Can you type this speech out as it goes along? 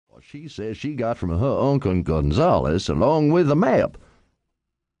she says she got from her Uncle Gonzales along with the map.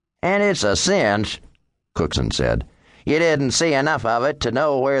 And it's a cinch, Cookson said. You didn't see enough of it to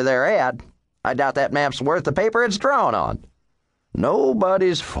know where they're at. I doubt that map's worth the paper it's drawn on.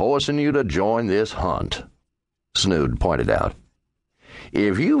 Nobody's forcing you to join this hunt, Snood pointed out.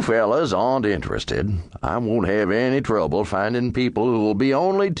 If you fellas aren't interested, I won't have any trouble finding people who will be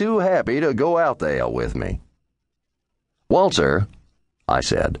only too happy to go out there with me. Walter, I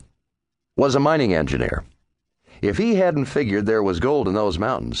said, was a mining engineer. If he hadn't figured there was gold in those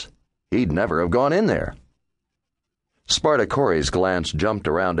mountains, he'd never have gone in there. Spartacore's glance jumped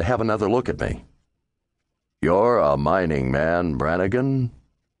around to have another look at me. You're a mining man, Brannigan.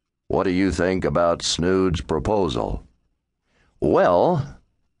 What do you think about Snood's proposal? Well,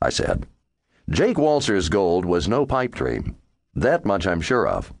 I said, Jake Walser's gold was no pipe dream. That much I'm sure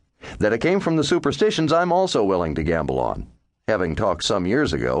of. That it came from the superstitions I'm also willing to gamble on, having talked some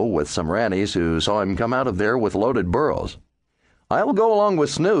years ago with some rannies who saw him come out of there with loaded burros. I'll go along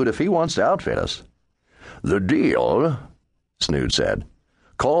with Snood if he wants to outfit us. The deal, Snood said,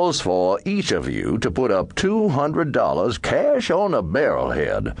 calls for each of you to put up $200 cash on a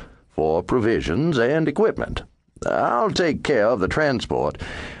barrelhead for provisions and equipment. I'll take care of the transport,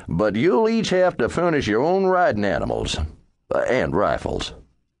 but you'll each have to furnish your own riding animals and rifles.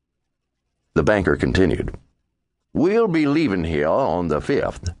 The banker continued. We'll be leaving here on the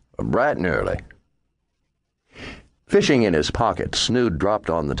 5th, bright and early. Fishing in his pocket, Snood dropped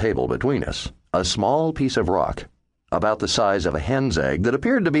on the table between us a small piece of rock, about the size of a hen's egg that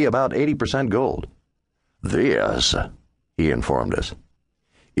appeared to be about 80% gold. This, he informed us,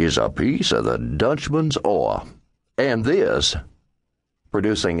 is a piece of the Dutchman's ore. And this,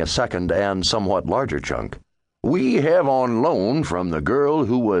 producing a second and somewhat larger chunk, we have on loan from the girl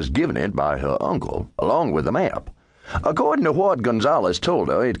who was given it by her uncle, along with the map. According to what Gonzales told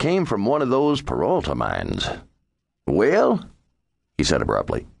her, it came from one of those Peralta mines. Well, he said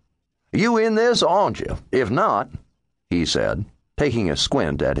abruptly, you in this, aren't you? If not, he said, taking a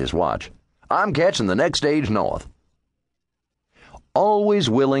squint at his watch, I'm catching the next stage north. Always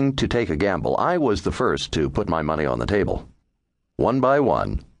willing to take a gamble, I was the first to put my money on the table. One by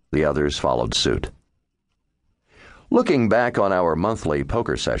one, the others followed suit. Looking back on our monthly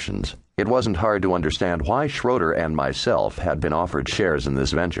poker sessions, it wasn't hard to understand why Schroeder and myself had been offered shares in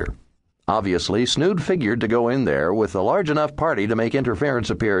this venture. Obviously, Snood figured to go in there with a large enough party to make interference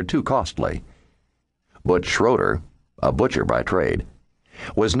appear too costly. But Schroeder, a butcher by trade,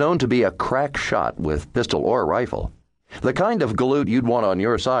 was known to be a crack shot with pistol or rifle, the kind of galoot you'd want on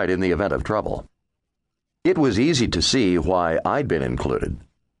your side in the event of trouble. It was easy to see why I'd been included.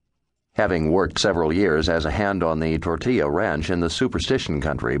 Having worked several years as a hand on the Tortilla Ranch in the Superstition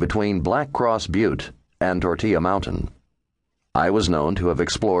Country between Black Cross Butte and Tortilla Mountain, I was known to have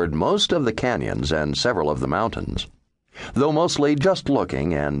explored most of the canyons and several of the mountains, though mostly just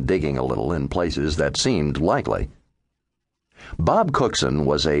looking and digging a little in places that seemed likely. Bob Cookson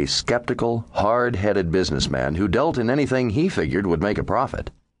was a skeptical, hard-headed businessman who dealt in anything he figured would make a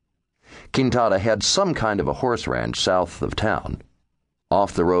profit. Quintada had some kind of a horse ranch south of town,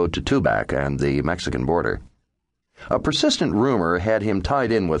 off the road to Tubac and the Mexican border. A persistent rumor had him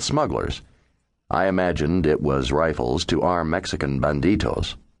tied in with smugglers. I imagined it was rifles to arm Mexican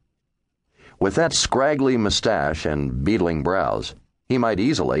banditos. With that scraggly mustache and beetling brows, he might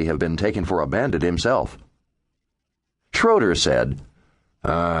easily have been taken for a bandit himself. Schroeder said,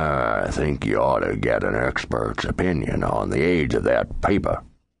 I think you ought to get an expert's opinion on the age of that paper.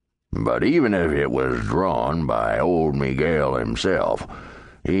 But even if it was drawn by old Miguel himself,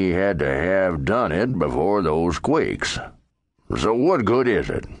 he had to have done it before those quakes. So what good is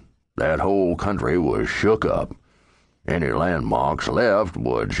it? That whole country was shook up. Any landmarks left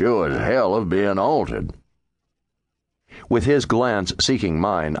would sure as hell have been altered. With his glance seeking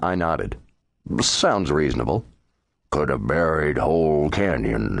mine, I nodded. Sounds reasonable. Could have buried whole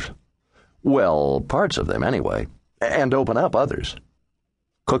canyons. Well, parts of them anyway, and open up others.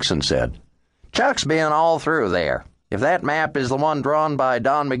 Cookson said, Chuck's been all through there. If that map is the one drawn by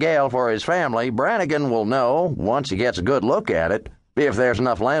Don Miguel for his family, Brannigan will know, once he gets a good look at it, if there's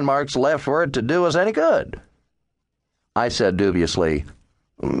enough landmarks left for it to do us any good. I said dubiously,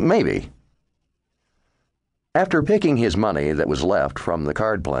 maybe. After picking his money that was left from the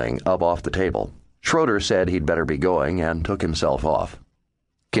card playing up off the table, Schroeder said he'd better be going and took himself off.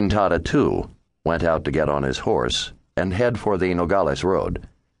 Quintada, too, went out to get on his horse and head for the Nogales Road.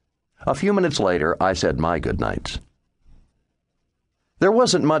 A few minutes later, I said my goodnights. There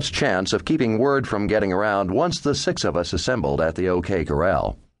wasn't much chance of keeping word from getting around once the 6 of us assembled at the OK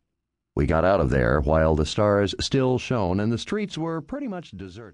Corral. We got out of there while the stars still shone and the streets were pretty much deserted.